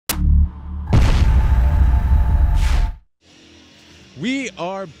We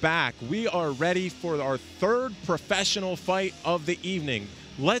are back. We are ready for our third professional fight of the evening.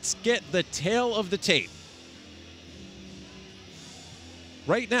 Let's get the tail of the tape.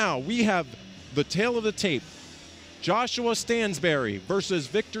 Right now, we have the tail of the tape. Joshua Stansbury versus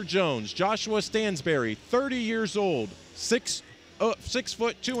Victor Jones. Joshua Stansbury, 30 years old, 6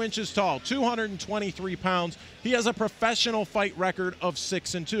 foot 2 inches tall, 223 pounds. He has a professional fight record of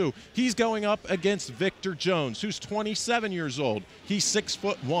 6-2. He's going up against Victor Jones, who's 27 years old. He's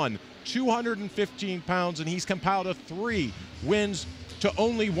 6'1", 215 pounds, and he's compiled a 3 wins to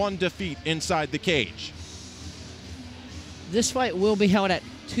only 1 defeat inside the cage. This fight will be held at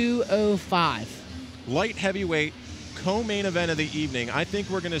 205. Light heavyweight, co-main event of the evening. I think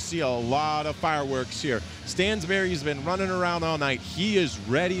we're going to see a lot of fireworks here. Stansbury's been running around all night. He is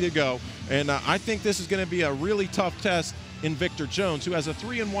ready to go, and I think this is going to be a really tough test in Victor Jones, who has a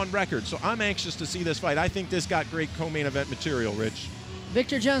 3-1 record. So I'm anxious to see this fight. I think this got great co-main event material, Rich.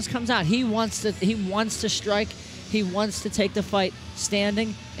 Victor Jones comes out. He wants to strike. He wants to take the fight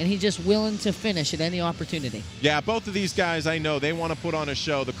standing, and he's just willing to finish at any opportunity. Yeah, both of these guys, I know, they want to put on a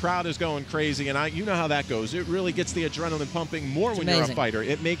show. The crowd is going crazy, and you know how that goes. It really gets the adrenaline pumping more when you're a fighter.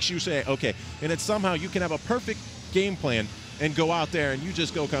 It makes you say, okay, and it's somehow you can have a perfect game plan and go out there and you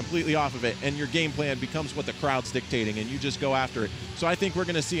just go completely off of it, and your game plan becomes what the crowd's dictating, and you just go after it. So I think we're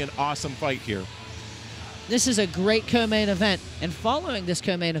going to see an awesome fight here. This is a great co-main event, and following this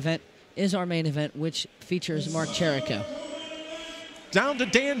co-main event is our main event, which features Mark Cherico. Down to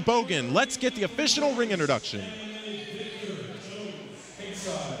Dan Bogan. Let's get the official ring introduction.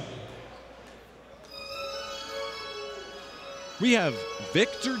 We have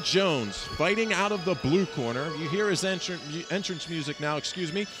Victor Jones fighting out of the blue corner. You hear his entrance music now,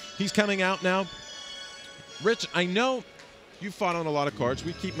 excuse me. He's coming out now. Rich, I know you fought on a lot of cards.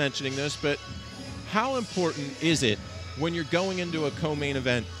 We keep mentioning this, but how important is it when you're going into a co-main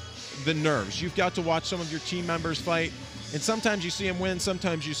event? The nerves. You've got to watch some of your team members fight, and sometimes you see them win,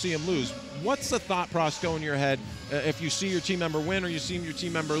 sometimes you see them lose. What's the thought process going in your head if you see your team member win or you see your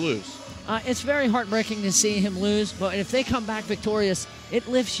team member lose? It's very heartbreaking to see him lose, but if they come back victorious, it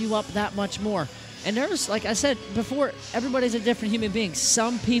lifts you up that much more. And there's, like I said before, everybody's a different human being.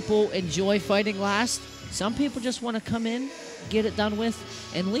 Some people enjoy fighting last. Some people just want to come in, get it done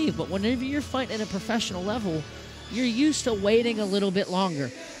with, and leave. But whenever you're fighting at a professional level, you're used to waiting a little bit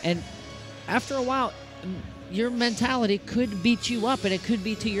longer. And after a while, your mentality could beat you up, and it could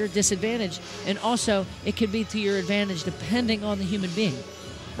be to your disadvantage. And also, it could be to your advantage depending on the human being.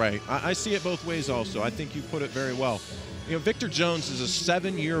 Right. I see it both ways also. I think you put it very well. You know, Victor Jones is a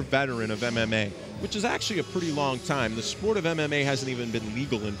 7-year veteran of MMA, which is actually a pretty long time. The sport of MMA hasn't even been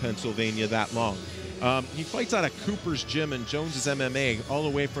legal in Pennsylvania that long. He fights out of Cooper's Gym and Jones's MMA all the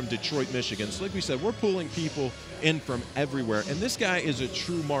way from Detroit, Michigan. So like we said, we're pulling people in from everywhere. And this guy is a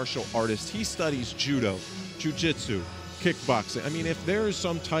true martial artist. He studies judo, jiu-jitsu, kickboxing. I mean, if there is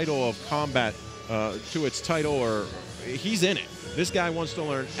some title of combat to its title, or he's in it. This guy wants to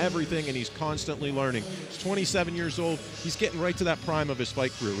learn everything, and he's constantly learning. He's 27 years old. He's getting right to that prime of his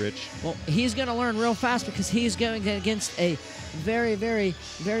fight career, Rich. Well, he's going to learn real fast because he's going against a very, very,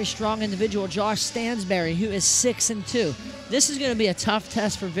 very strong individual, Josh Stansbury, who is 6-2. This is going to be a tough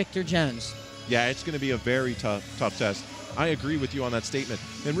test for Victor Jones. Yeah, it's going to be a very tough test. I agree with you on that statement.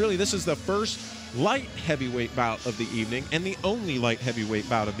 And really, this is the first light heavyweight bout of the evening and the only light heavyweight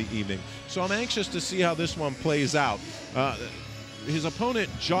bout of the evening. So I'm anxious to see how this one plays out. His opponent,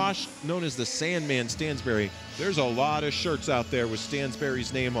 Josh, known as the Sandman Stansbury, there's a lot of shirts out there with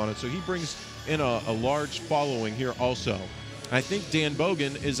Stansbury's name on it, so he brings in a large following here also. I think Dan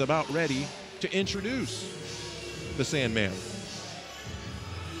Bogan is about ready to introduce the Sandman.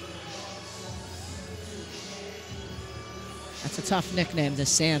 That's a tough nickname, the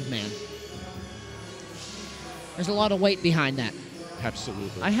Sandman. There's a lot of weight behind that.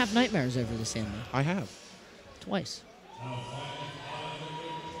 Absolutely. I have nightmares over the Sandman. I have. Twice.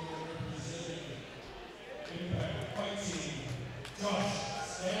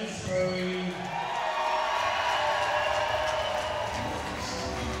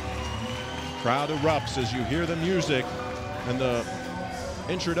 Crowd erupts as you hear the music and the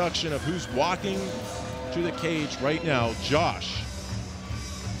introduction of who's walking to the cage right now. Josh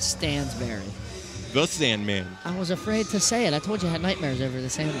Stansbury. The Sandman. I was afraid to say it. I told you I had nightmares over the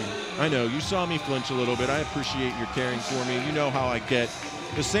Sandman. I know. You saw me flinch a little bit. I appreciate your caring for me. You know how I get.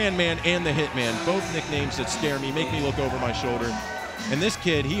 The Sandman and the Hitman, both nicknames that scare me, make me look over my shoulder. And this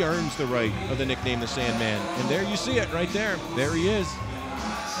kid, he earns the right of the nickname the Sandman. And there you see it right there. There he is.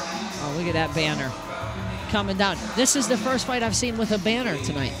 Oh, look at that banner coming down. This is the first fight I've seen with a banner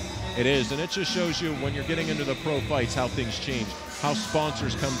tonight. It is, and it just shows you when you're getting into the pro fights how things change. how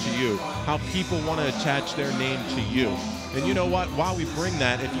sponsors come to you, how people want to attach their name to you. And you know what? While we bring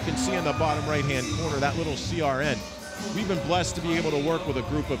that, if you can see in the bottom right-hand corner, that little CRN, we've been blessed to be able to work with a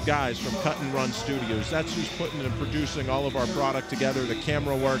group of guys from Cut and Run Studios. That's who's putting and producing all of our product together, the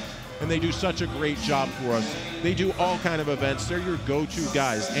camera work, and they do such a great job for us. They do all kind of events. They're your go-to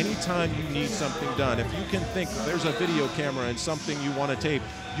guys. Anytime you need something done, if you can think there's a video camera and something you want to tape,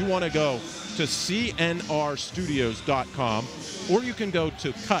 you want to go to cnrstudios.com, or you can go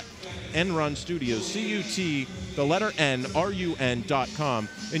to Cut and Run Studios, C-U-T, the letter N, R-U-N.com,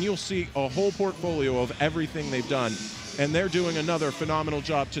 and you'll see a whole portfolio of everything they've done. And they're doing another phenomenal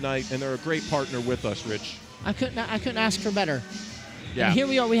job tonight, and they're a great partner with us, Rich. I couldn't ask for better. Yeah. And here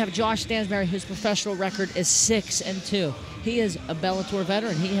we are. We have Josh Stansbury, whose professional record is 6-2. He is a Bellator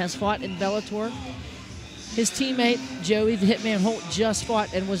veteran. He has fought in Bellator. His teammate, Joey the Hitman Holt, just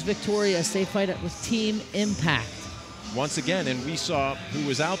fought and was victorious. They fight it with Team Impact. Once again, and we saw who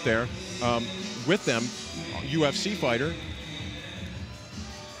was out there with them, UFC fighter,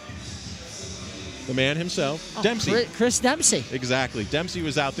 the man himself, Dempsey. Chris Dempsey. Exactly. Dempsey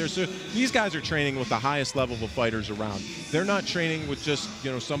was out there. So these guys are training with the highest level of fighters around. They're not training with just,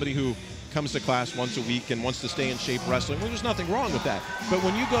 somebody who comes to class once a week and wants to stay in shape wrestling. Well, there's nothing wrong with that. But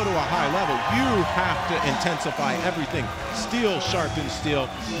when you go to a high level, you have to intensify everything. Steel sharpens steel.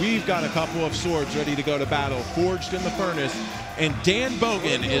 We've got a couple of swords ready to go to battle, forged in the furnace. And Dan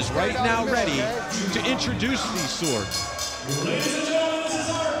Bogan is right now ready to introduce these swords. Ladies and gentlemen, this is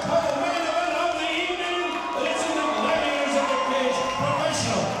our co-main event of the evening. It's in the Gladiators of the Cage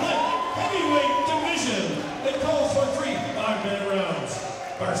professional light heavyweight division. It calls for 3 5-minute rounds.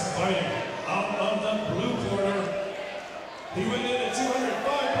 First fighting out of the blue corner. He weighed in at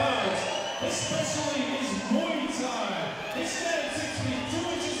 205 pounds. His specialty is Muay Thai. He stands 6 feet 2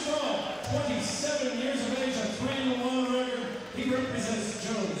 inches tall, 27 years of age, a 3-1 record. He represents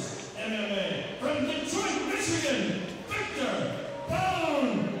Jones MMA from Detroit, Michigan. Victor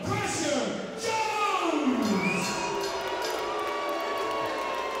Bone Crusher Jones!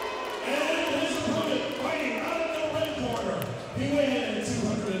 And his opponent fighting out of the red corner. He weighed in at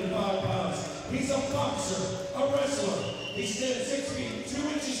 205 pounds. He's a boxer, a wrestler. He stands 6 feet 2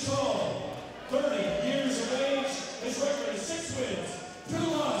 inches tall, 30 years of age. His record is 6 wins, 2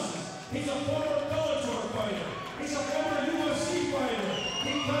 losses. He's a former Bellator fighter. He's a former UFC fighter.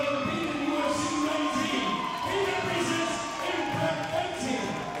 He competed in UFC 19. He represents Impact Fighting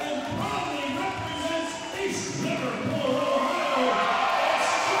and proudly represents East Liverpool, Ohio.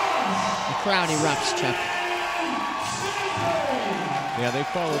 It's Josh. The crowd erupts, Chuck. Yeah, they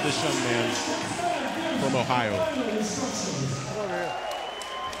followed this young man from Ohio.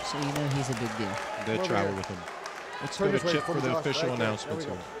 So you know he's a big deal. They travel with him. Let's go to Chip for the official announcements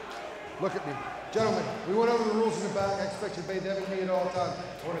here. Look at me. Gentlemen, we went over the rules in the back. I expect you to obey them and me at all times.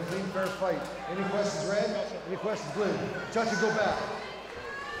 I want a clean, fair fight. Any questions, red? Any questions, blue? Judge, you go back.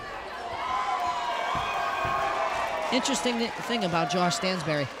 Interesting thing about Josh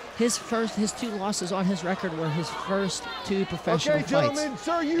Stansbury. His 2 losses on his record were his first 2 professional Okay, fights. gentlemen,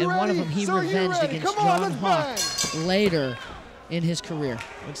 sir, you and ready? one of them he Sir, you revenged ready? against Come on, John Hawk let's later in his career.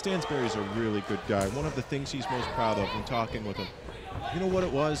 And Stansbury's a really good guy. One of the things he's most proud of when talking with him, you know what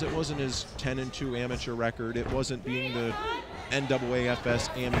it was? It wasn't his 10-2 amateur record. It wasn't being the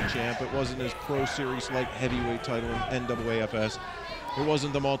NAAFS AMI champ. It wasn't his Pro Series light heavyweight title in NAAFS. It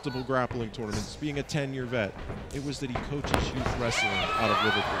wasn't the multiple grappling tournaments, being a 10-year vet. It was that he coaches youth wrestling out of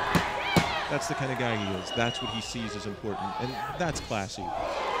Liverpool. That's the kind of guy he is. That's what he sees as important, and that's classy.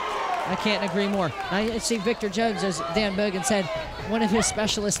 I can't agree more. I see Victor Jones, as Dan Bogan said, one of his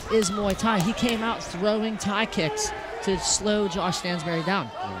specialists is Muay Thai. He came out throwing Thai kicks to slow Josh Stansbury down.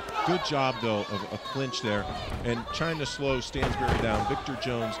 Yeah. Good job, though, of a clinch there and trying to slow Stansbury down. Victor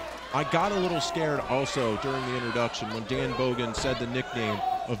Jones, I got a little scared also during the introduction when Dan Bogan said the nickname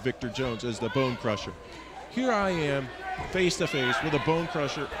of Victor Jones as the Bone Crusher. Here I am, face-to-face with a Bone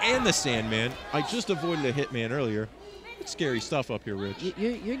Crusher and the Sandman. I just avoided a Hitman earlier. It's scary stuff up here, Rich.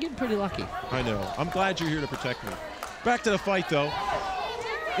 You're getting pretty lucky. I know. I'm glad you're here to protect me. Back to the fight, though.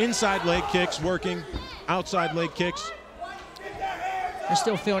 Inside leg kicks working, outside leg kicks. They're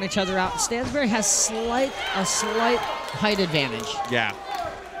still feeling each other out. Stansbury has a slight height advantage. Yeah.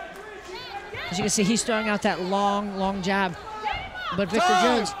 As you can see, he's throwing out that long jab. But Victor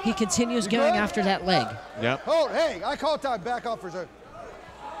Jones, he continues going after that leg. Yep. Hold, hey, I call time. Back off for a second.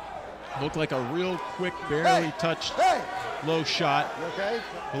 Looked like a real quick, barely touched low shot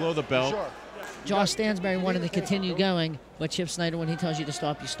below the belt. Sure. Josh Stansbury wanted to continue going, but Chip Snyder, when he tells you to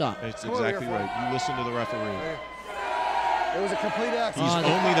stop, you stop. That's exactly right. You listen to the referee. It was a complete accident. He's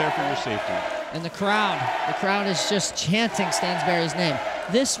only there for your safety. And the crowd is just chanting Stansbury's name.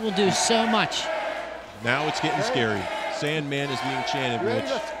 This will do so much. Now it's getting scary. Sandman is being chanted, Ready?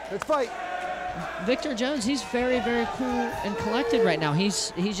 Rich. Let's fight. Victor Jones, he's very, very cool and collected right now.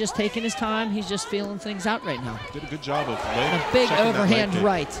 He's just taking his time. He's just feeling things out right now. Did a good job of And a big overhand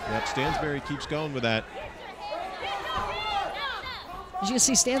right. Yep, Stansbury keeps going with that. As you can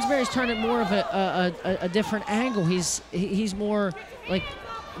see, Stansbury's turning more of a different angle. He's more like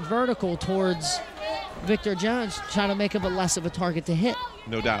vertical towards Victor Jones, trying to make him less of a target to hit.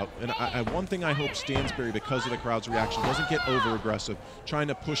 No doubt. And one thing I hope Stansbury, because of the crowd's reaction, doesn't get over-aggressive, trying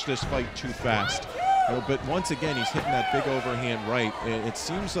to push this fight too fast. But once again, he's hitting that big overhand right. It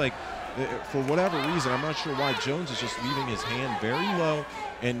seems like, for whatever reason, I'm not sure why, Jones is just leaving his hand very low,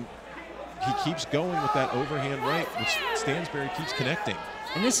 and he keeps going with that overhand right, which Stansbury keeps connecting.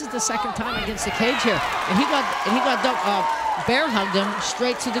 And this is the second time against the cage here. And he got bear hugged him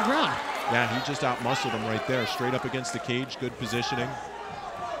straight to the ground. Yeah, he just out-muscled him right there, straight up against the cage, good positioning.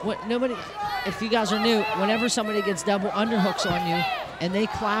 If you guys are new, whenever somebody gets double underhooks on you and they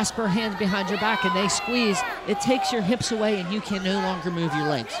clasp her hands behind your back and they squeeze, it takes your hips away and you can no longer move your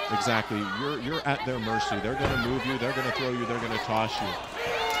legs. Exactly. You're at their mercy. They're going to move you, they're going to throw you, they're going to toss you.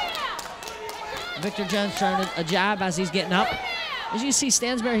 Victor Jones throwing a jab as he's getting up. As you see,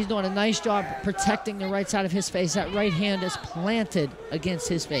 Stansbury, he's doing a nice job protecting the right side of his face. That right hand is planted against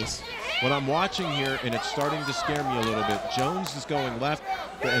his face. What I'm watching here, and it's starting to scare me a little bit, Jones is going left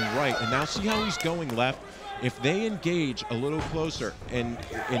and right. And now see how he's going left? If they engage a little closer and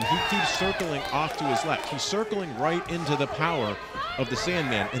he keeps circling off to his left, he's circling right into the power of the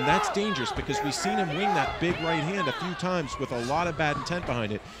Sandman. And that's dangerous because we've seen him wing that big right hand a few times with a lot of bad intent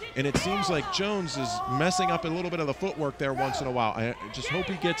behind it. And it seems like Jones is messing up a little bit of the footwork there once in a while. I just hope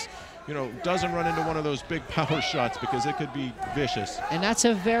he gets, doesn't run into one of those big power shots because it could be vicious. And that's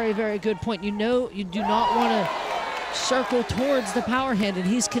a very, very good point. You do not want to circle towards the power hand, and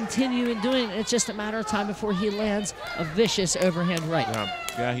he's continuing doing it. It's just a matter of time before he lands a vicious overhand right.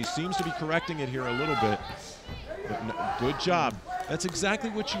 Yeah, he seems to be correcting it here a little bit. But good job. That's exactly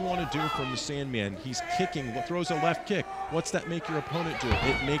what you want to do from the Sandman. He's kicking, throws a left kick. What's that make your opponent do?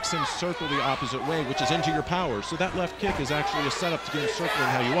 It makes him circle the opposite way, which is into your power. So that left kick is actually a setup to get him circling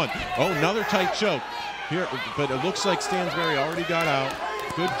how you want. Oh, another tight choke here, but it looks like Stansbury already got out.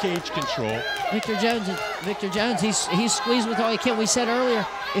 Good cage control. Victor Jones, he's squeezed with all he can. We said earlier,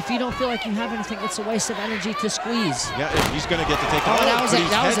 if you don't feel like you have anything, it's a waste of energy to squeeze. Yeah, he's going to get to take it. That was it.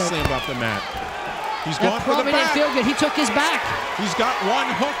 Head slammed off the mat. He's gone for the back. Didn't feel good. He took his back. He's got one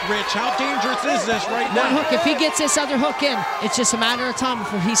hook, Rich. How dangerous is this right now? One hook. If he gets this other hook in, it's just a matter of time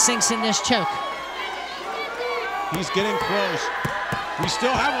before he sinks in this choke. He's getting close. We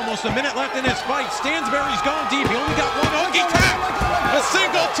still have almost a minute left in this fight. Stansbury's going deep. He only got one hook. He tapped. A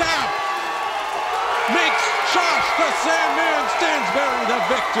single tap makes Josh the Sandman Stansbury the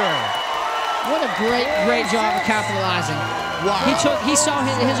victor. What a great job of capitalizing. Wow. He saw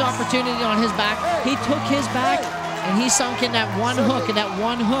his opportunity on his back. He took his back and he sunk in that one hook, and that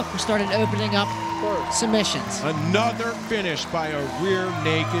one hook started opening up submissions. Another finish by a rear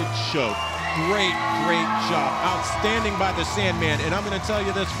naked choke. Great job. Outstanding by the Sandman. And I'm going to tell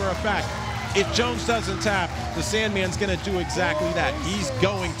you this for a fact. If Jones doesn't tap, the Sandman's going to do exactly that. He's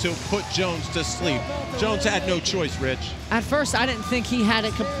going to put Jones to sleep. Jones had no choice, Rich. At first, I didn't think he had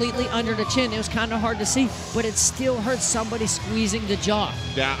it completely under the chin. It was kind of hard to see, but it still hurts somebody squeezing the jaw.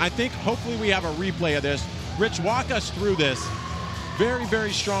 Yeah, I think hopefully we have a replay of this. Rich, walk us through this.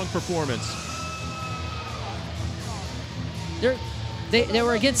 Very strong performance. They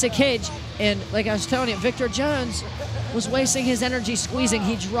were against the cage, and like I was telling you, Victor Jones was wasting his energy squeezing.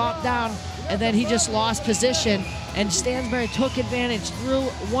 He dropped down, and then he just lost position, and Stansbury took advantage, threw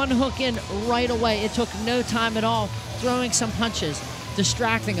one hook in right away. It took no time at all, throwing some punches,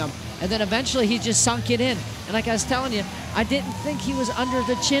 distracting him, and then eventually he just sunk it in. And like I was telling you, I didn't think he was under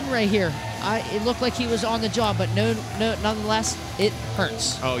the chin right here. It looked like he was on the jaw, but nonetheless, it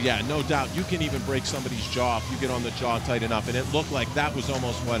hurts. Oh yeah, no doubt. You can even break somebody's jaw if you get on the jaw tight enough, and it looked like that was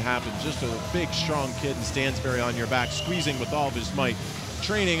almost what happened. Just a big, strong kid in Stansbury on your back, squeezing with all of his might,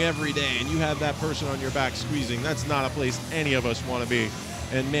 training every day, and you have that person on your back squeezing. That's not a place any of us want to be.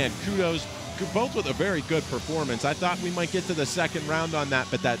 And man, kudos. Both with a very good performance. I thought we might get to the second round on that,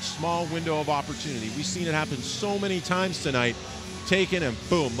 but that small window of opportunity, we've seen it happen so many times tonight. Taken and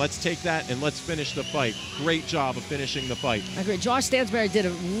boom, let's take that and let's finish the fight. Great job of finishing the fight. I agree. Josh Stansbury did a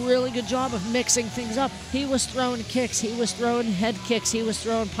really good job of mixing things up. He was throwing kicks, he was throwing head kicks, he was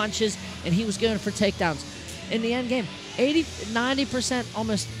throwing punches, and he was going for takedowns. In the end game, 90%,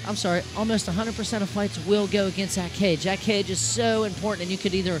 almost 100% of fights will go against that cage. That cage is so important, and you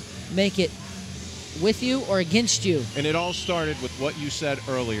could either make it with you or against you. And it all started with what you said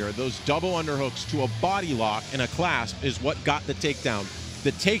earlier. Those double underhooks to a body lock and a clasp is what got the takedown.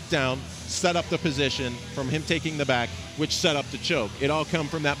 The takedown set up the position from him taking the back, which set up the choke. It all come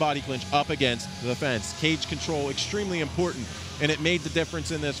from that body clinch up against the fence. Cage control, extremely important, and it made the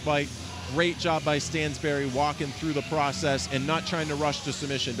difference in this fight. Great job by Stansbury walking through the process and not trying to rush to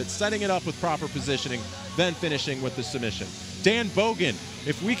submission, but setting it up with proper positioning, then finishing with the submission. Dan Bogan,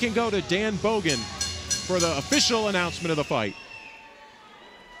 if we can go to Dan Bogan for the official announcement of the fight.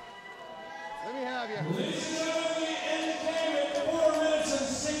 Let me have you. Ladies and gentlemen, the entertainment 4 minutes and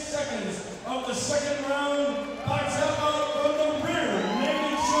 6 seconds of the second round. Box out from the rear,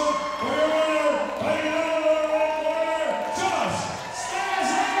 making sure for your winner, fighting out of the red corner, Josh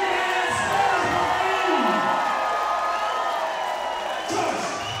Stansbury. Josh,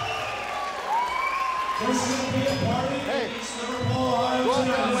 there's going to be a party in East Liverpool, Ohio Go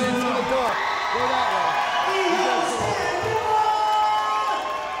that way into the door. Go that way.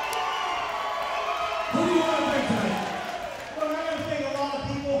 Who do you want to thank tonight? Well, I'm going to thank a lot of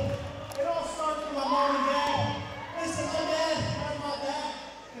people. It all starts with my mom and dad. Listen, my dad, that's my dad,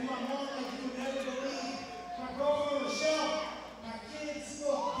 and my mom, like you would never believe. My girlfriend, Michelle, my kids,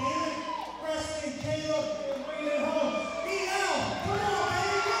 look, David, Preston, Caleb, and bringing it home. Eat out. Come on,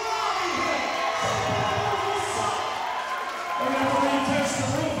 baby, get out of here. What's up? We're going to have to retest the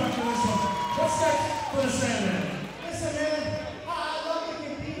roof after this one. What's next for the Sandman? Listen, man, I love to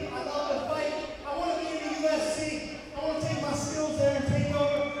compete. I love to fight. I want to be in the UFC. I want to take my skills there and take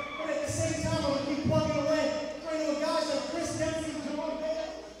over. But at the same time, I want to keep plugging away. Training with guys like Chris Dempsey,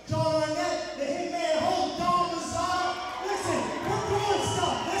 John Arnett, the Hitman, Holt, Don Mazzaro. Listen, we're doing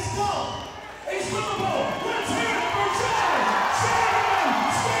stuff. Let's go. It's Liverpool. Let's hear it for John Sandman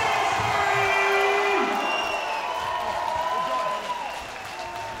Stansbury!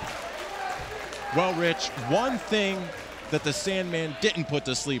 Well, Rich, one thing that the Sandman didn't put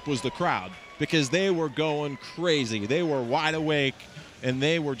to sleep was the crowd, because they were going crazy. They were wide awake, and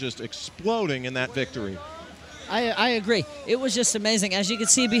they were just exploding in that victory. I agree. It was just amazing. As you can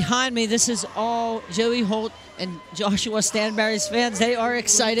see behind me, this is all Joey Holt and Joshua Stansbury's fans. They are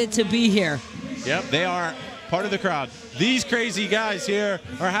excited to be here. Yep, they are part of the crowd. These crazy guys here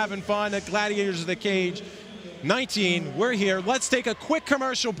are having fun at Gladiators of the Cage 19. We're here. Let's take a quick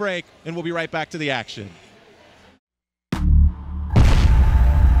commercial break, and we'll be right back to the action.